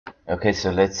Okay,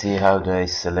 so let's see how do I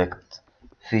select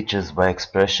features by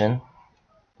expression,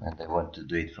 and I want to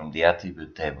do it from the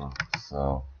attribute table.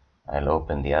 So I'll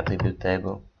open the attribute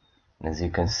table, and as you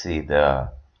can see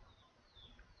the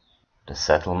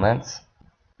settlements.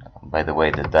 By the way,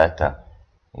 the data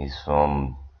is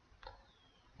from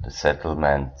the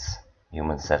settlements,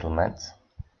 human settlements,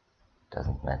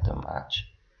 doesn't matter much,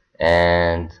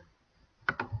 and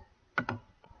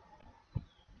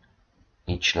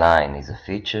each line is a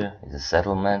feature, is a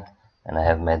settlement, and I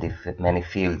have many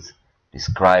fields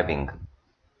describing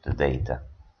the data.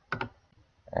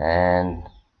 And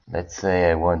let's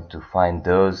say I want to find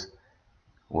those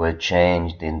who were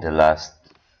changed in the last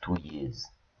 2 years.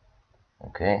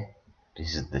 Okay,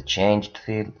 this is the changed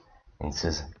field. It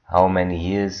says how many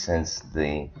years since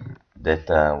the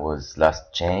data was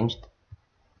last changed,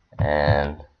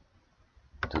 and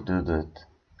to do that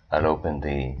I'll open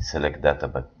the select data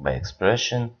by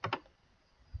expression.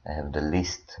 I have the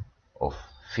list of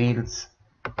fields.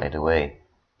 By the way,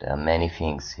 there are many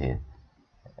things here.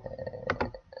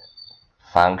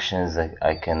 Functions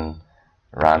I can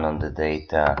run on the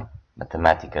data,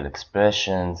 mathematical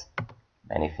expressions,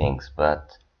 many things,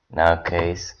 but in our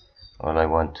case all I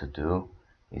want to do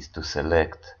is to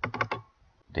select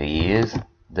the years,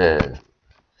 the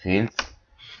fields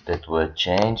that were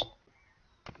changed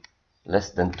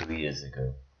less than 2 years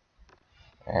ago,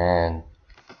 and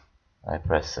I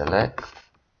press select.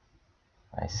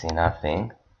 I see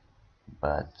nothing,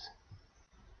 but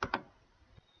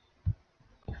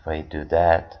if I do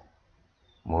that,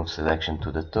 move selection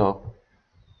to the top,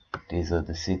 these are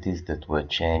the cities that were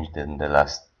changed in the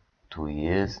last 2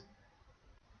 years,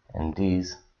 and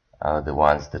these are the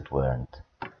ones that weren't.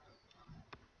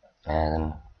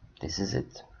 And this is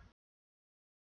it.